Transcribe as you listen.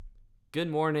Good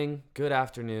morning, good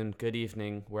afternoon, good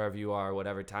evening, wherever you are,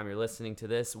 whatever time you're listening to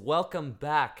this. Welcome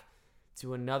back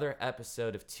to another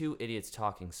episode of Two Idiots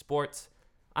Talking Sports.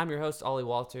 I'm your host, Ollie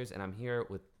Walters, and I'm here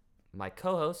with my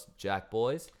co-host, Jack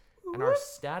Boys, and our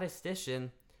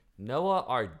statistician, Noah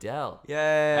Ardell. Yay!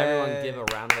 Everyone give a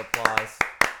round of applause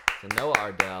to Noah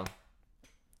Ardell.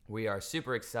 We are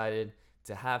super excited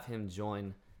to have him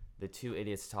join the Two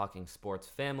Idiots Talking Sports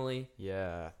family.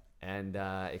 Yeah. And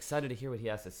excited to hear what he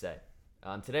has to say.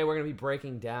 Today we're going to be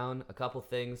breaking down a couple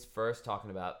things. First,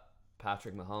 talking about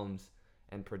Patrick Mahomes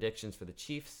and predictions for the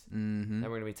Chiefs. Mm-hmm.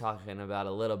 Then we're going to be talking about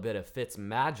a little bit of Fitz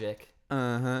magic.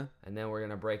 Uh-huh. And then we're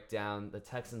going to break down the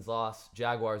Texans' loss,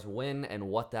 Jaguars' win, and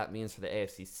what that means for the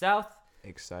AFC South.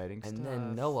 Exciting And stuff.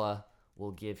 then Noah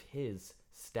will give his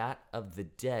stat of the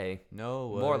day.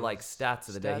 Noah. More like stats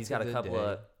of the day. He's got a couple day.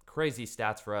 of crazy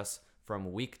stats for us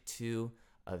from week 2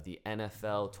 of the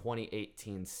NFL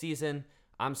 2018 season.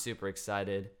 I'm super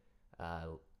excited.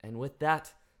 And with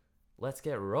that, let's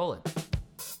get rolling.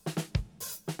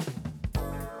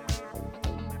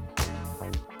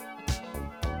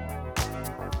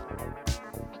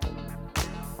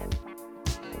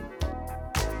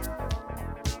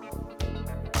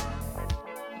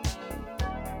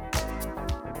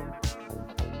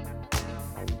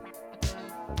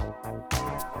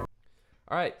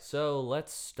 All right, so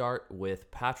let's start with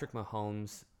Patrick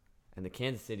Mahomes and the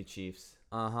Kansas City Chiefs.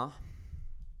 Uh-huh.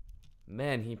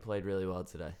 Man, he played really well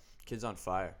today. Kid's on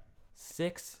fire.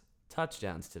 6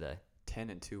 touchdowns today. 10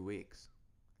 in 2 weeks.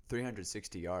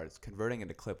 360 yards. Converting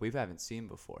into clip we haven't seen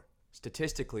before.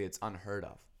 Statistically, it's unheard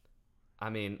of. I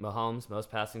mean, Mahomes,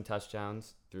 most passing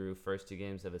touchdowns through first 2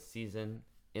 games of a season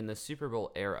in the Super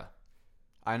Bowl era.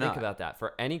 I know. Think about that.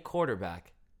 For any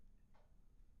quarterback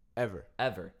Ever.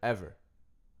 ever.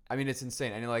 I mean, it's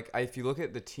insane. And if you look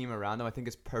at the team around him, I think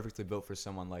it's perfectly built for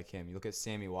someone like him. You look at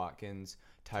Sammy Watkins,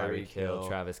 Tyreek Hill,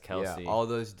 Travis Kelce. Yeah, all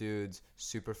those dudes,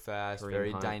 super fast, Kareem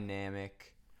very Hunt.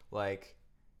 dynamic.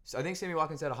 So I think Sammy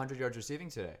Watkins had 100 yards receiving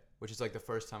today, which is the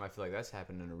first time I feel like that's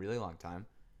happened in a really long time.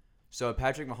 So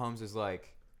Patrick Mahomes is I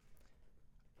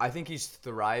think he's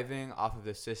thriving off of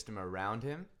the system around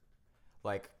him,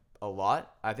 a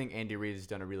lot. I think Andy Reid has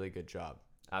done a really good job.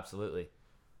 Absolutely.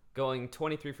 Going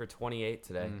 23 for 28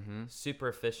 today. Mm-hmm. Super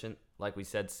efficient. Like we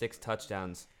said, 6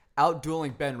 touchdowns.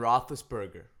 Outdueling Ben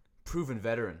Roethlisberger, proven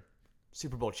veteran,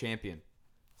 Super Bowl champion.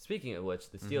 Speaking of which,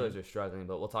 the Steelers are struggling,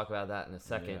 but we'll talk about that in a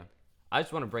second. Yeah. I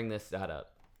just want to bring this stat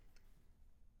up.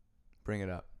 Bring it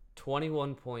up.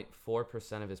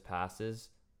 21.4% of his passes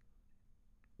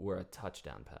were a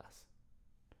touchdown pass.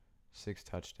 6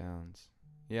 touchdowns.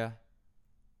 Yeah.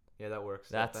 Yeah, that works.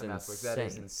 That's that math works. That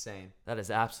is insane. insane. That is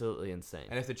absolutely insane.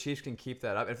 And if the Chiefs can keep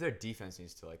that up, if their defense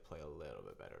needs to play a little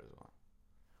bit better as well.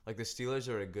 The Steelers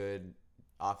are a good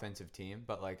offensive team,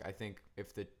 but I think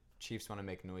if the Chiefs want to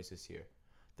make noise this year,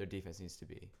 their defense needs to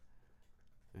be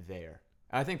there.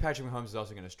 And I think Patrick Mahomes is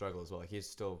also going to struggle as well. He's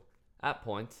still At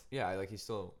points. Yeah, he's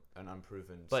still an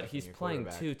unproven But he's second-year playing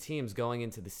quarterback. 2 teams going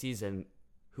into the season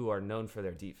who are known for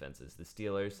their defenses. The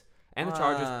Steelers and the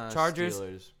Chargers.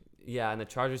 Steelers. Yeah, and the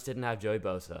Chargers didn't have Joey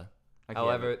Bosa. Okay,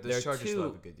 However, but the they're Chargers two- still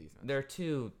have a good defense. They're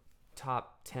 2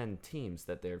 top 10 teams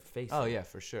that they're facing. Oh yeah,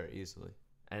 for sure, easily.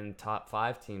 And top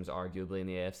 5 teams arguably in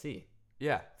the AFC.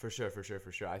 Yeah, for sure.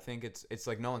 I think it's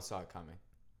no one saw it coming.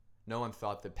 No one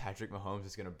thought that Patrick Mahomes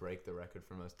is going to break the record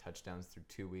for most touchdowns through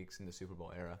 2 weeks in the Super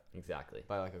Bowl era Exactly.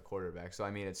 by a quarterback. So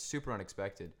I mean, it's super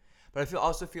unexpected. But I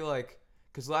also feel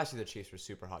because last year the Chiefs were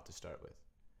super hot to start with,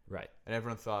 Right. and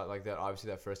everyone thought that.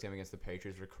 Obviously, that first game against the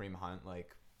Patriots, where Kareem Hunt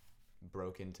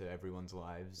broke into everyone's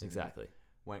lives. And Exactly.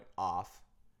 went off.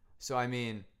 So I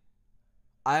mean,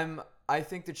 I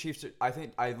think the Chiefs.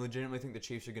 I legitimately think the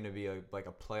Chiefs are going to be a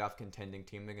playoff contending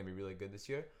team. They're going to be really good this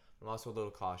year. I'm also a little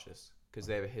cautious because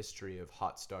they have a history of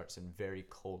hot starts and very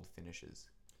cold finishes.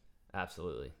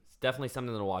 Absolutely. It's definitely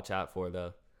something to watch out for,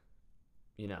 though.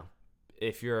 You know,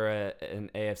 if you're an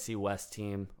AFC West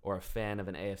team or a fan of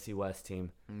an AFC West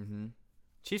team, Mm-hmm.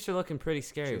 Chiefs are looking pretty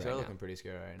scary Chiefs right are now. looking pretty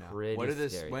scary right now. Pretty what are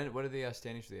scary. What are the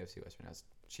standings for the AFC West right now?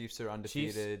 Chiefs are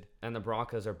undefeated. And the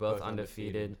Broncos are both Both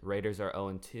undefeated. undefeated. Raiders are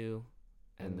 0-2.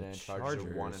 And the then Chargers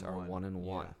are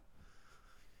 1-1. Yeah.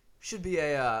 Should be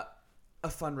a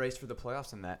fun race for the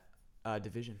playoffs in that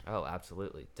division. Oh,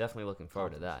 absolutely. Definitely looking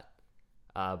forward to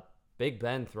that. Big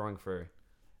Ben throwing for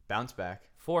Bounce back.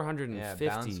 450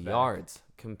 bounce back. yards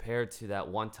compared to that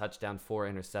 1 touchdown, 4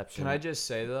 interception Can I just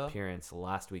say though? appearance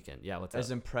last weekend. Yeah, what's As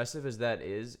up? impressive as that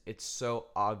is, it's so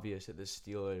obvious that the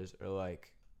Steelers are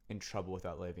in trouble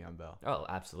without Le'Veon Bell. Oh,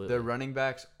 absolutely. Their running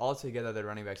backs, altogether, their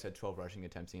running backs had 12 rushing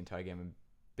attempts the entire game, and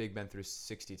Big Ben threw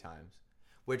 60 times,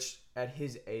 which at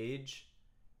his age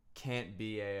can't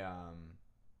be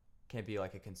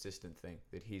like a consistent thing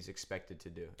that he's expected to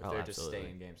do if Oh, they're just absolutely.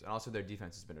 staying in games. And also their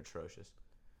defense has been atrocious.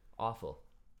 Awful.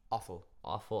 Awful.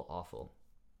 Awful, awful.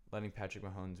 Letting Patrick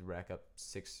Mahomes rack up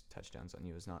 6 touchdowns on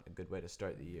you is not a good way to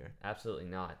start the year. Absolutely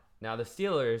not. Now, the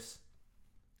Steelers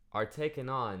are taking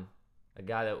on a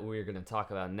guy that we're going to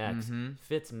talk about next,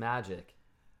 Fitzmagic,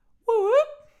 Woo whoop!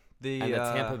 and the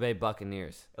Tampa Bay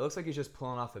Buccaneers. It looks like he's just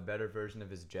pulling off a better version of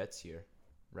his Jets here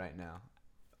right now.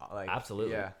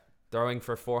 Absolutely. Yeah. Throwing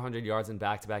for 400 yards in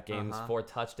back-to-back games, Uh-huh. 4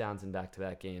 touchdowns in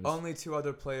back-to-back games. Only 2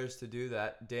 other players to do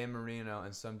that, Dan Marino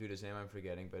and some dude, his name I'm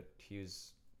forgetting, but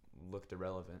looked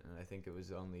irrelevant, and I think it was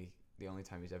the only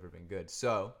time he's ever been good.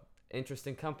 So,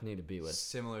 Interesting company to be with.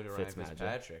 similar to Ryan Fitzmagic.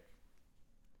 Fitzpatrick.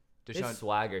 His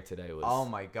swagger today was Oh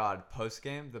my God!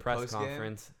 Post-game, the press post-game,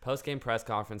 conference. Post-game press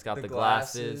conference. Got the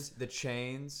glasses, the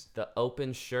chains. the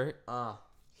open shirt.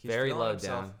 He's Very feeling low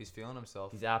himself. down. He's feeling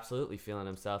himself. He's absolutely feeling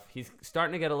himself. He's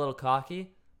starting to get a little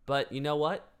cocky, but you know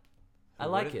what? I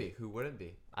like wouldn't it. Be? Who wouldn't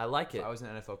be? I like it. If I was an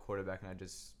NFL quarterback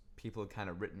and people had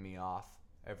kind of written me off.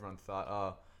 Everyone thought,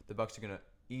 oh, the Bucs are gonna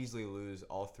easily lose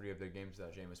all 3 of their games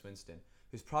without Jameis Winston,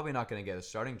 who's probably not gonna get a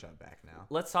starting job back now.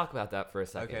 Let's talk about that for a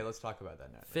second. Okay, let's talk about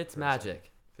that now. Fitzmagic.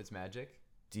 Fitzmagic.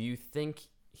 Do you think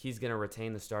he's going to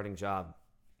retain the starting job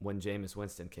when Jameis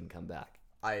Winston can come back?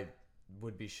 I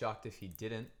would be shocked if he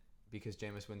didn't, because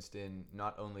Jameis Winston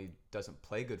not only doesn't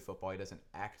play good football, he doesn't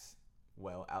act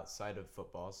well outside of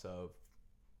football. So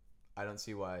I don't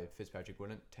see why Fitzpatrick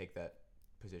wouldn't take that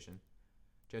position.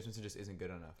 Jameis Winston just isn't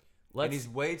good enough. And he's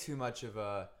way too much of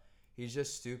a... He's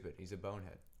just stupid. He's a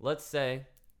bonehead. Let's say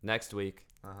next week,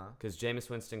 Uh-huh. because Jameis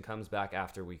Winston comes back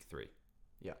after week 3.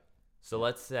 Yeah. So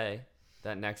let's say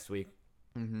that next week,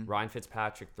 Ryan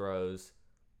Fitzpatrick throws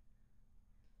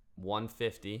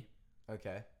 150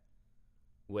 Okay.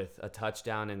 with a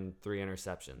touchdown and 3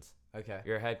 interceptions. Okay.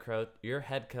 Your head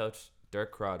coach,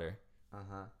 Dirk Crowder,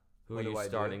 Uh-huh. who What are do you I do?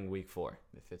 starting week 4?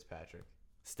 Fitzpatrick.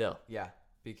 Still. Yeah,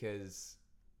 because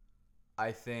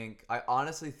I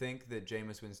honestly think that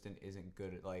Jameis Winston isn't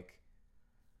good at, like...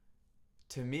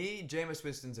 To me, Jameis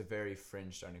Winston's a very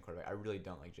fringe starting quarterback. I really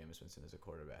don't like Jameis Winston as a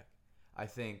quarterback. I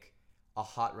think a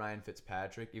hot Ryan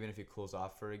Fitzpatrick, even if he cools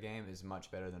off for a game, is much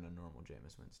better than a normal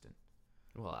Jameis Winston.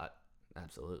 Well,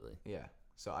 absolutely. Yeah.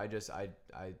 So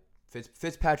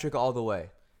Fitzpatrick all the way.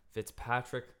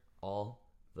 Fitzpatrick all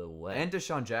the way. And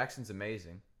Deshaun Jackson's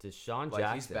amazing. Deshaun Like,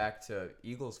 Jackson. he's back to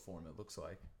Eagles form, it looks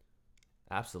like.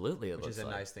 Absolutely, Which is a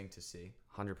nice thing to see.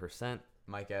 100%.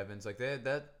 Mike Evans, like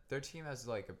their team has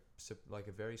like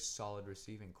a very solid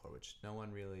receiving core, which no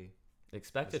one really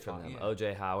Expected from them. Yeah.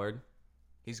 OJ Howard.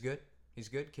 He's good.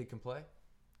 Kid can play.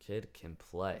 Kid can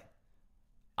play.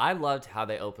 I loved how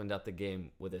they opened up the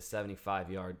game with a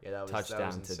 75-yard that was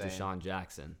touchdown to insane. Deshaun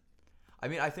Jackson. I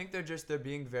mean, I think they're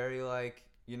being very like,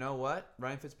 you know what?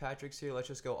 Ryan Fitzpatrick's here. Let's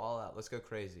just go all out. Let's go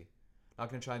crazy. Not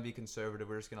gonna try and be conservative.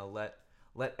 We're just gonna let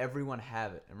everyone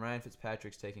have it. And Ryan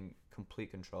Fitzpatrick's taking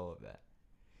complete control of that.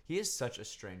 He is such a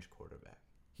strange quarterback.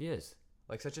 He is.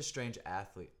 Like such a strange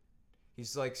athlete.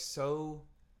 He's like so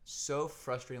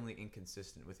frustratingly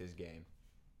inconsistent with his game.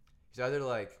 He's either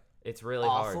like It's really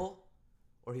awful hard.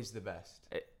 or he's the best.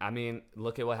 I mean,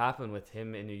 look at what happened with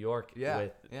him in New York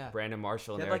with Brandon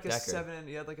Marshall and Eric Decker.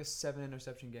 He had like a 7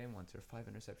 interception game once, or 5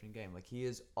 interception game. Like he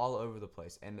is all over the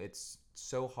place, and it's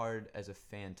so hard as a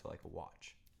fan to like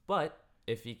watch. But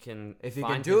if he can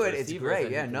do it, it's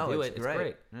great. Yeah, it's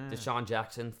great. Deshaun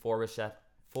Jackson, 4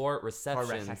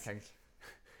 receptions,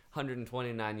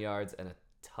 129 yards, and a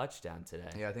touchdown today.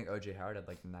 Yeah, I think OJ Howard had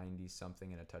like 90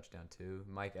 something and a touchdown too.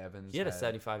 Mike Evans. He had a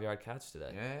 75-yard catch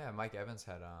today. Yeah. Mike Evans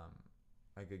had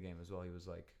a good game as well. He was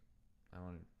like,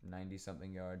 90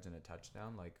 something yards and a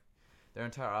touchdown. Like their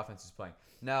entire offense is playing.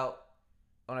 Now,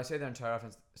 when I say their entire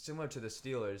offense, similar to the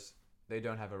Steelers, they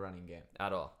don't have a running game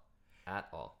At all.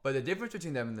 But the difference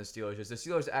between them and the Steelers is the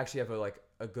Steelers actually have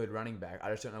a good running back.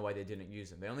 I just don't know why they didn't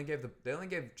use him. They only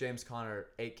gave James Conner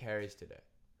 8 carries today.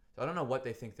 So I don't know what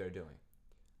they think they're doing.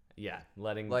 Yeah,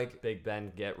 letting Big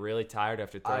Ben get really tired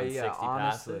after throwing 60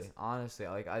 passes. Honestly,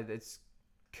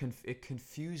 it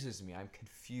confuses me. I'm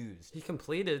confused. He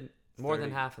completed more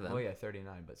than half of them. Oh yeah,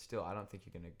 39. But still, I don't think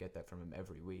you're gonna get that from him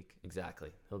every week.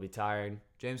 Exactly. He'll be tired.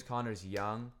 James Conner's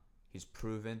young. He's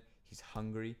proven. He's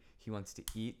hungry. He wants to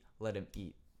eat. Let him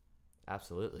eat.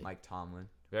 Absolutely. Mike Tomlin.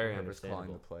 Very whoever's understandable.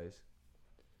 calling the plays.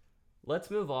 Let's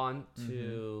move on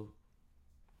to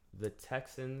the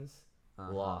Texans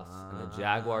loss and the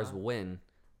Jaguars win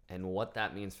and what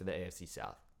that means for the AFC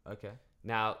South. Okay.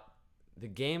 Now, the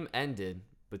game ended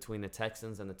between the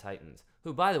Texans and the Titans,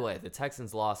 who, by the way, the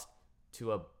Texans lost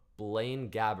to a Blaine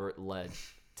Gabbert-led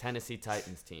Tennessee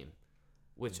Titans team.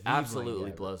 which The Blaine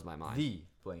absolutely Gabbert. blows my mind. The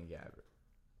Blaine Gabbert.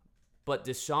 But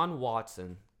Deshaun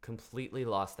Watson completely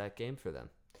lost that game for them.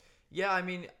 Yeah, I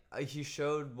mean, he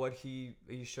showed what he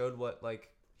like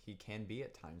he can be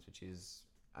at times, which is,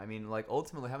 I mean, like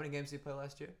ultimately, how many games did he play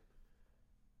last year?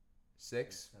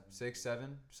 Six,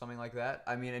 seven, something like that.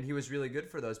 I mean, and he was really good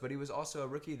for those, but he was also a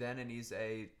rookie then, and he's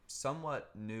a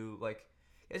somewhat new, like,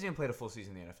 he hasn't even played a full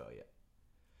season in the NFL yet.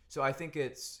 So I think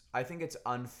it's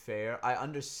unfair. I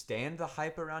understand the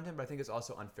hype around him, but I think it's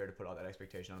also unfair to put all that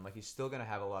expectation on him. Like, he's still gonna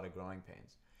have a lot of growing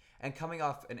pains, and coming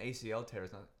off an ACL tear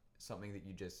is not something that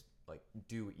you just like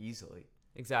do easily.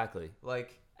 Exactly.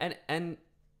 Like, And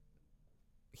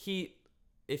he,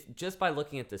 if just by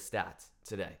looking at the stats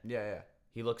today, yeah.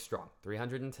 he looked strong.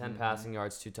 310 passing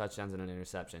yards, 2 touchdowns, and an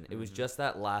interception. It was just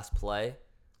that last play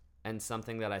and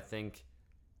something that I think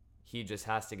he just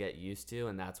has to get used to,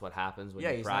 and that's what happens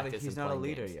when you practice. He's and not a play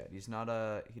leader games. yet. He's not.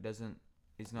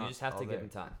 He's not. You just have to all give there. him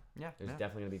time. Yeah. There's yeah.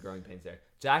 definitely going to be growing pains there.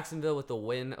 Jacksonville with the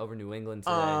win over New England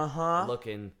today, Uh-huh.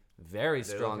 looking very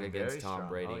They're strong looking against very Tom strong.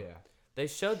 Brady. Oh, yeah. They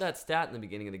showed that stat in the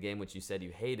beginning of the game, which you said you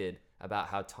hated, about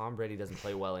how Tom Brady doesn't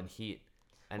play well in heat.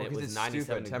 And it was it's 97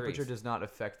 stupid. degrees. Temperature does not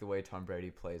affect the way Tom Brady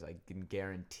plays. I can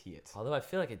guarantee it. Although I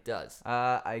feel like it does.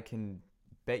 I can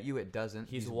bet you it doesn't.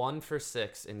 He's 1 for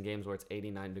 6 in games where it's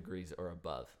 89 degrees or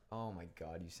above. Oh my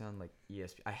God, you sound like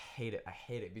ESPN. I hate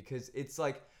it because it's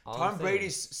like All Tom I'm saying-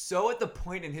 Brady's so at the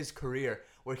point in his career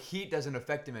where heat doesn't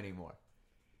affect him anymore.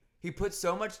 He puts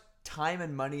so much time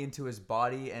and money into his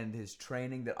body and his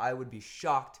training that I would be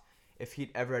shocked if he'd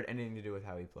ever had anything to do with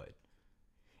how he played.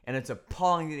 And it's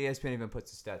appalling that ESPN even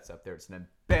puts the stats up there. It's an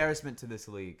embarrassment to this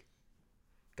league.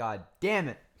 God damn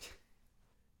it.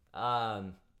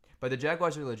 But the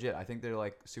Jaguars are legit. I think they're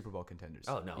like Super Bowl contenders.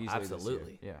 Oh, no, easily this year.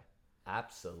 absolutely. Yeah.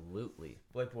 Absolutely.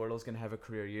 Blake Bortles gonna have a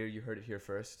career year. You heard it here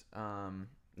first. He's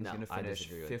No, gonna I finish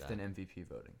disagree with 5th that. in MVP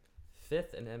voting.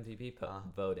 5th in MVP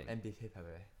voting. MVP,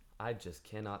 baby. I just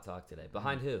cannot talk today.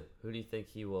 Behind who? Who do you think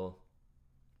he will?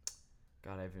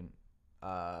 God, I haven't.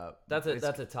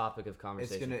 That's a topic of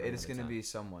conversation. It's gonna be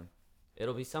someone.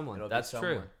 It'll be someone. It'll be That's true.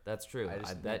 someone. That's true. I I,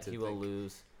 just bet need he to will think.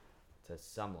 lose to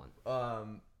someone.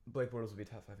 Blake Bortles will be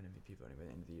top 5 in MVP voting by the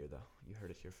end of the year, though. You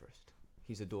heard it here first.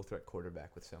 He's a dual threat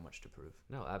quarterback with so much to prove.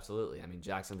 No, absolutely. I mean,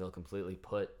 Jacksonville completely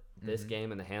put this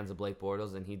game in the hands of Blake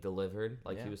Bortles, and he delivered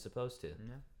like Yeah. he was supposed to.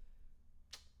 Yeah.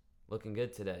 Looking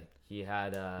good today. He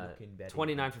had Looking better.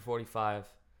 29 for 45,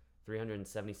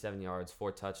 377 yards,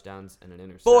 4 touchdowns, and an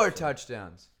interception. 4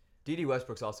 touchdowns. D.D.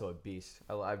 Westbrook's also a beast.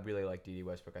 I really like D.D.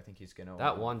 Westbrook. I think he's gonna.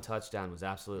 That one touchdown was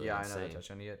absolutely Yeah, insane. I know the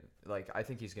touchdown. Like, I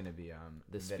think he's gonna be.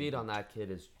 The very speed good. on that kid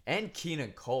is And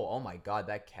Keenan Cole. Oh my God,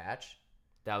 that catch.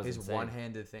 that was His insane.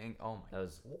 one-handed thing. Oh my.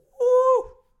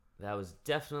 Woo! That was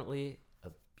definitely a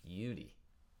beauty.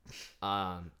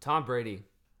 Tom Brady,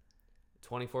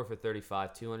 24 for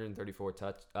 35, 234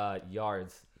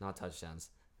 yards, not touchdowns.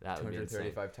 That would be insane.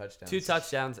 235 touchdowns. 2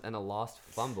 touchdowns and a lost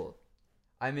fumble.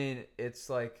 I mean, it's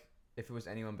like if it was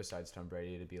anyone besides Tom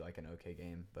Brady, it'd be like an okay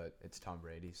game. But it's Tom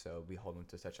Brady, so we hold him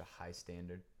to such a high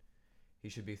standard. He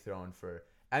should be thrown for.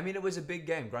 I mean, it was a big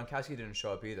game. Gronkowski didn't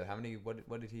show up either. How many?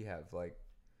 What did he have? Like,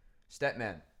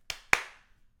 Statman,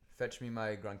 fetch me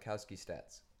my Gronkowski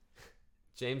stats.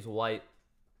 James White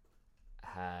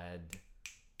had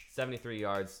 73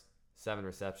 yards, 7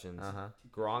 receptions.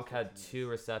 Gronk had 2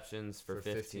 receptions for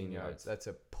 15 yards. That's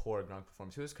a poor Gronk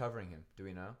performance. Who was covering him? Do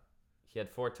we know? He had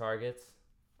 4 targets.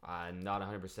 I'm not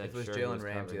 100% sure. If it was who Jalen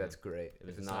Ramsey, covering that's him. great. It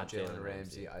was If it's not not Jalen Jalen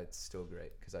Ramsey, Ramsey. it's still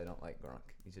great because I don't like Gronk.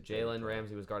 He's a Jalen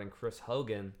Ramsey was guarding Chris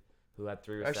Hogan, who had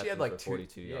 3 receptions Actually, he had like for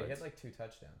 42 yards. Yeah, he had like 2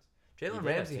 touchdowns. He Jalen did have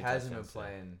Ramsey 2 hasn't been touchdowns, yeah.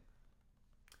 playing.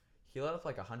 He let up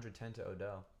like 110 to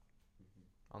Odell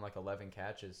on like 11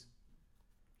 catches.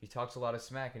 He talks a lot of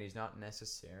smack, and he's not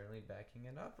necessarily backing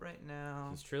it up right now.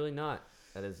 He's truly not.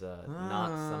 That is not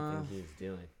something he's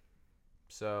doing.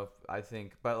 So I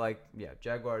think, but like, yeah,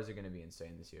 Jaguars are going to be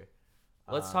insane this year.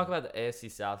 Let's talk about the AFC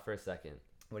South for a second.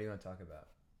 What do you want to talk about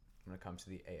when it comes to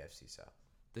the AFC South?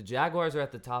 The Jaguars are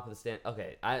at the top of the stand.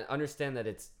 Okay, I understand that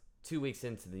it's 2 weeks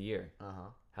into the year.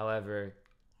 However,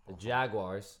 the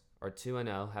Jaguars are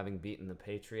 2-0, having beaten the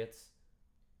Patriots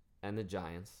and the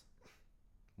Giants.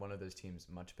 One of those teams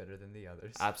much better than the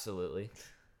others. Absolutely.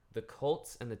 The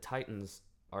Colts and the Titans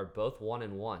are both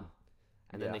 1-1.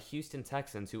 And then Yeah. the Houston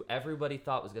Texans, who everybody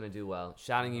thought was going to do well,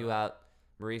 shouting you out,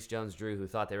 Maurice Jones-Drew, who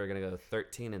thought they were going to go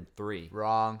 13-3,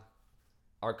 Wrong.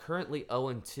 are currently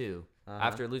 0-2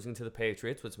 after losing to the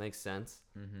Patriots, which makes sense.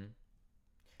 And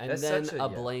That's then such a a-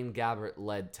 yeah. Blaine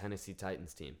Gabbert-led Tennessee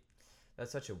Titans team.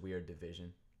 That's such a weird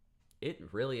division. It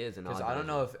really is an odd Because I don't division.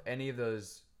 know if any of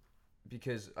those.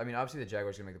 Because I mean, obviously the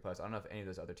Jaguars are gonna make the playoffs. I don't know if any of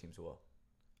those other teams will.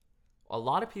 A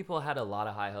lot of people had a lot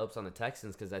of high hopes on the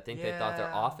Texans because I think they thought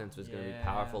their offense was going to be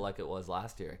powerful like it was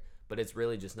last year. But it's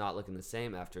really just not looking the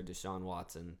same after Deshaun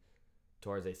Watson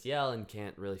tore his ACL and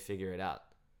can't really figure it out.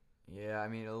 Yeah, I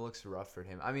mean, it looks rough for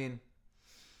him. I mean,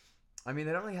 they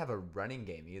don't really have a running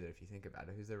game either, if you think about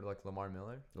it. Who's there, like Lamar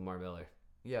Miller? Lamar Miller.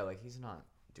 Yeah, like, he's not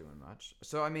doing much.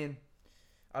 So, I mean,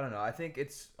 I don't know. I think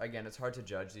it's hard to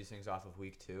judge these things off of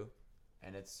week 2.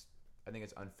 And I think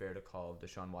it's unfair to call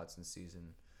Deshaun Watson's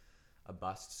season a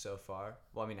bust so far.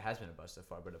 Well, I mean, it has been a bust so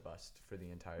far, but a bust for the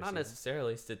entire season. Not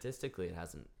necessarily. Statistically, it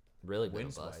hasn't really been a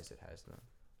bust. Wins-wise, it has, though.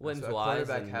 Wins-wise so a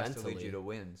quarterback and has mentally, to lead you to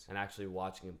wins. and actually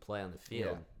watching him play on the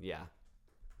field, yeah.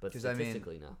 But 'Cause, I mean-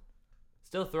 statistically, no.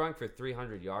 Still throwing for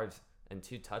 300 yards and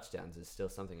 2 touchdowns is still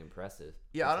something impressive.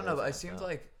 Yeah, I don't know, but it today's seems NFL.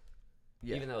 like...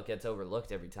 Yeah. Even though it gets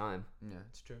overlooked every time. Yeah,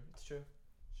 it's true.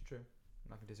 I'm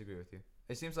not going to disagree with you.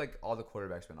 It seems like all the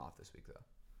quarterbacks went off this week, though.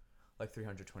 Like,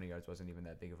 320 yards wasn't even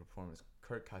that big of a performance.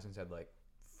 Kirk Cousins had, like,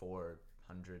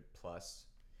 400 plus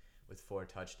with 4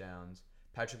 touchdowns.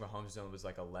 Patrick Mahomes was,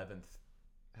 like, 11th.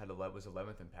 Was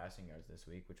 11th in passing yards this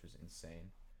week, which was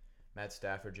insane. Matt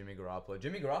Stafford, Jimmy Garoppolo.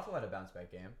 Jimmy Garoppolo had a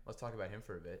bounce-back game. Let's talk about him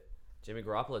for a bit. Jimmy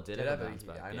Garoppolo did have a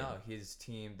bounce-back game. I know. His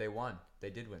team, they won. They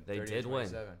did win. They did win.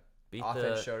 30-27. Beat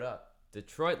Offense the showed up.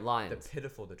 Detroit The Lions.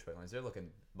 pitiful Detroit Lions. They're looking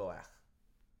blech.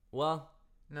 Well,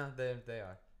 No, they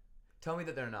are. Tell me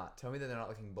that they're not. Tell me that they're not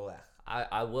looking blech.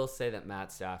 I will say that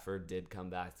Matt Stafford did come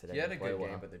back today. He had a and play good game,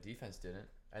 well. but the defense didn't.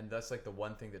 And that's like the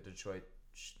one thing that Detroit,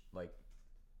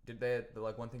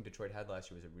 one thing Detroit had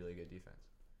last year was a really good defense.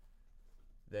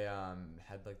 They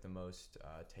had like the most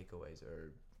takeaways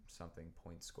or something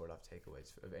points scored off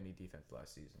takeaways of any defense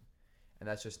last season, and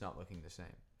that's just not looking the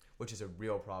same, which is a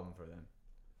real problem for them.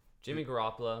 Jimmy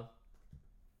Garoppolo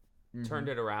turned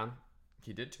it around.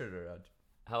 He did turn it around.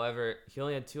 However, he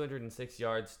only had 206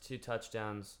 yards, 2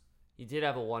 touchdowns. He did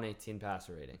have a 118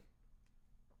 passer rating.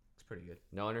 It's pretty good.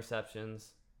 No interceptions.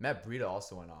 Matt Breida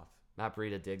also went off. Matt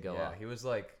Breida did go Yeah, off. he was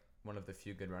like one of the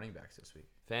few good running backs this week.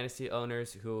 Fantasy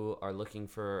owners who are looking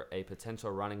for a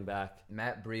potential running back.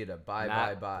 Matt Breida,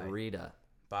 Matt bye. Breida.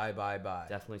 Bye.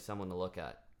 Definitely someone to look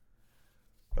at.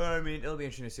 I mean, it'll be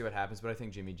interesting to see what happens, but I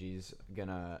think Jimmy G's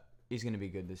he's gonna be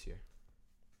good this year.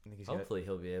 I think Hopefully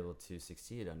he'll be able to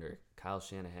succeed under Kyle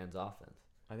Shanahan's offense.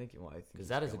 I think Because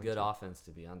that is a good offense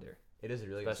to be under. It is a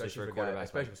really especially especially for for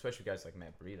guys, quarterbacks especially for guys like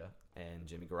Matt Breida. And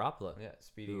Jimmy Garoppolo. Yeah,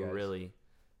 speedy who guys. really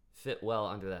fit well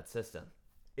under that system.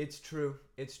 It's true.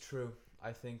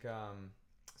 I think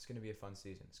it's gonna be a fun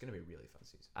season. It's gonna be a really fun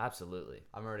season. Absolutely.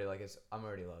 I'm already loving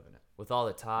it. With all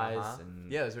the ties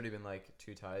and Yeah, there's already been like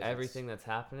 2 ties. everything that's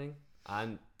happening,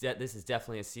 this is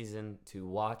definitely a season to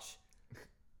watch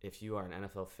if you are an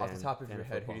NFL fan. Off the top of fan your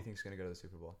head, who do football. you think is gonna go to the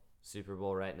Super Bowl? Super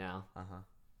Bowl right now.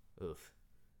 Oof.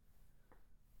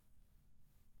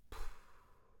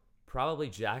 Probably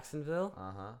Jacksonville.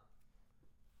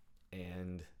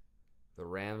 And the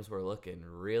Rams were looking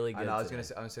really good. I know. I was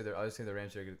today. gonna say the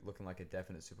Rams are looking like a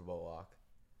definite Super Bowl lock.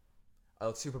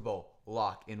 A Super Bowl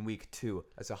lock in week 2.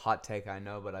 That's a hot take, I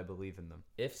know, but I believe in them.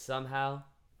 If somehow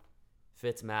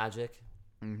Fitzmagic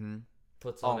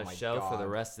puts Oh on a my show for the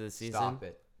God. rest of the season, Stop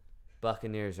it.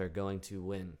 Buccaneers are going to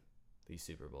win the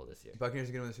Super Bowl this year. Buccaneers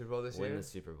are gonna win the Super Bowl this Win year. the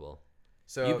Super Bowl.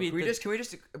 So You beat can we the-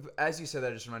 just, as you said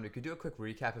that, I just reminded me. Could you do a quick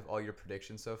recap of all your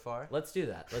predictions so far? Let's do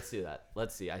that. Let's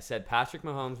see. I said Patrick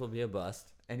Mahomes will be a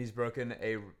bust. And he's broken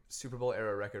a Super Bowl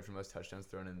era record for most touchdowns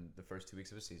thrown in the first 2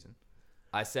 weeks of a season.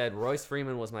 I said Royce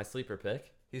Freeman was my sleeper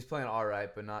pick. He's playing all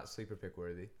right, but not sleeper pick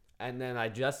worthy. And then I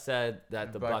just said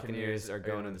that the Buccaneers are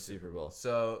going to the Super Bowl.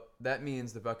 So that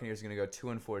means the Buccaneers are going to go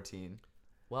 2-14.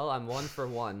 Well, I'm 1 for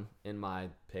 1 in my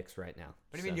picks right now.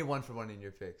 What do you mean you're 1 for 1 in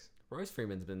your picks? Royce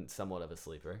Freeman's been somewhat of a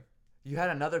sleeper. You had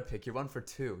another pick. You're 1 for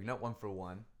 2. You're not 1 for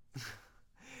 1.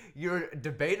 You're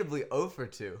debatably 0 for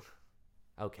 2.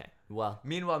 Okay. Well,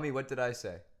 Meanwhile, what did I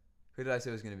say? Who did I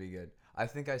say was going to be good? I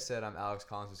think I said Alex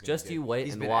Collins was going to be just good. you wait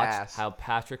He's and been watch ass. how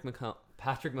Patrick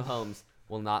Mahomes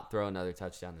will not throw another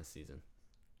touchdown this season.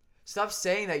 Stop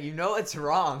saying that. You know it's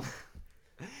wrong.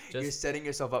 Just- You're setting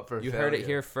yourself up for a You failure. heard it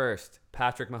here first.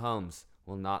 Patrick Mahomes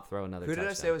will not throw another Who touchdown.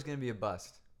 did I say was going to be a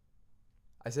bust?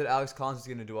 I said Alex Collins was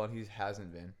going to do well, and he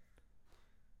hasn't been.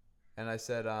 And I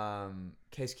said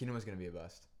Case Keenum was going to be a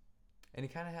bust. And he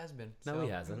kind of has been. No, he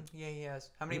hasn't. Yeah, he has.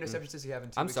 How many interceptions does he have in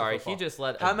 2 I'm weeks sorry, of football? he just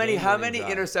let How a many game-winning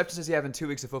drive. interceptions does he have in 2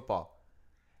 weeks of football?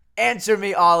 Answer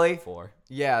me, Ollie. 4.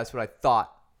 Yeah, that's what I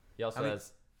thought. He also How many-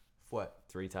 has What?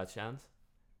 3 touchdowns.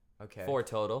 Okay. 4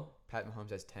 total. Pat Mahomes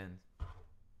has 10.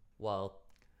 Well,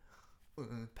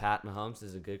 Pat Mahomes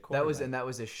is a good quarterback. That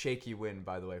was a shaky win,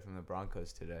 by the way, from the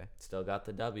Broncos today. Still got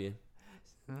the W.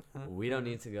 We don't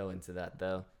need to go into that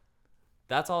though.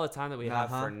 that's all the time that we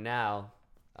have Uh-huh. for now.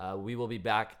 We will be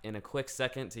back in a quick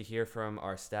second to hear from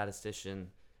our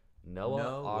statistician, Noah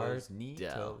Noah's Ardell.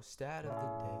 Nito stat of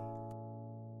the day.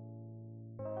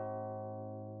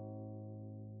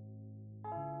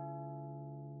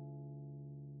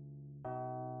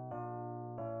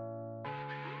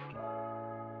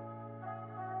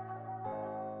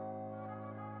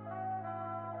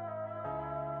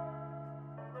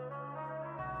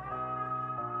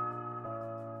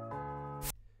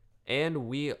 And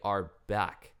we are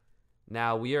back.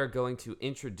 Now we are going to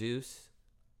introduce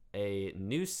a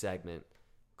new segment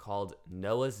called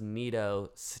Noah's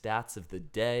Nito Stats of the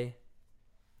Day.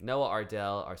 Noah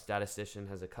Ardell, our statistician,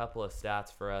 has a couple of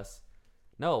stats for us.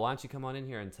 Noah, why don't you come on in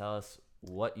here and tell us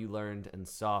what you learned and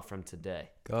saw from today?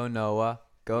 Go Noah.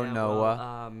 Go Yeah, Noah.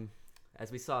 Well,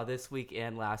 as we saw this week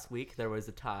and last week, there was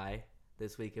a tie.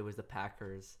 This week it was the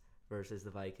Packers versus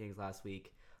the Vikings. Last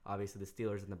week, obviously the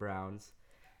Steelers and the Browns.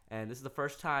 And this is the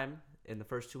first time in the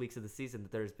first 2 weeks of the season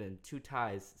that there's been two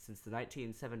ties since the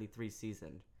 1973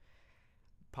 season,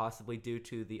 possibly due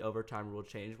to the overtime rule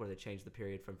change where they changed the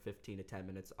period from 15 to 10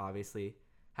 minutes. Obviously,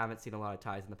 haven't seen a lot of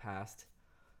ties in the past.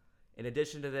 In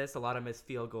addition to this, a lot of missed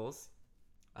field goals.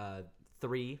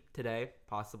 3 today,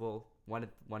 possible. One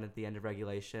at the end of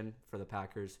regulation for the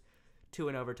Packers. 2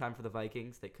 in overtime for the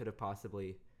Vikings. They could have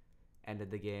possibly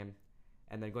ended the game.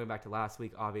 And then going back to last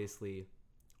week, obviously,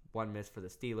 1 miss for the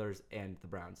Steelers and the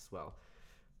Browns as well.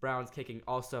 Browns kicking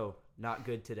also not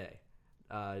good today.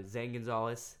 Zane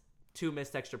Gonzalez, 2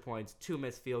 missed extra points, 2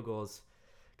 missed field goals.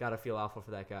 Gotta feel awful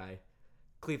for that guy.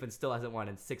 Cleveland still hasn't won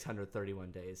in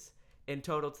 631 days. In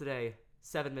total today,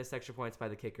 7 missed extra points by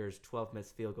the kickers, 12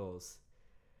 missed field goals.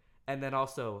 And then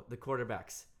also the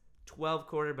quarterbacks. 12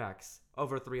 quarterbacks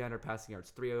over 300 passing yards,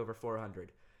 3 over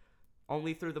 400.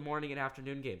 Only through the morning and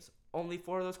afternoon games. Only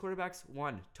 4 of those quarterbacks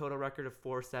won. Total record of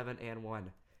 4, 7, and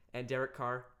 1. And Derek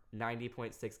Carr,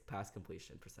 90.6 pass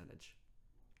completion percentage.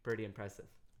 Pretty impressive.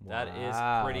 That is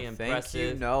Wow, pretty impressive.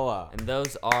 Thank you, Noah. And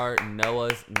those are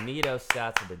Noah's Nito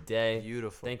stats of the day.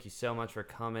 Beautiful. Thank you so much for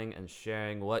coming and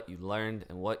sharing what you learned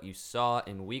and what you saw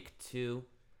in week 2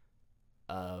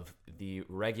 of the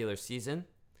regular season.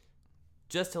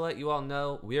 Just to let you all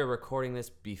know, we are recording this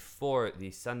before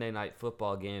the Sunday night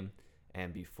football game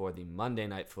and before the Monday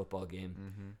night football game.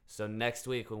 Mm-hmm. So next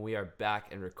week when we are back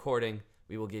and recording,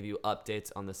 we will give you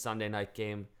updates on the Sunday night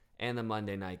game and the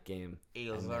Monday night game,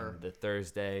 and then the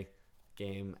Thursday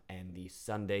game and the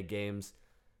Sunday games.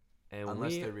 And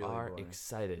Unless we they're really are boring.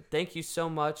 excited. Thank you so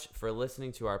much for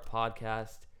listening to our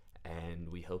podcast, and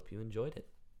we hope you enjoyed it.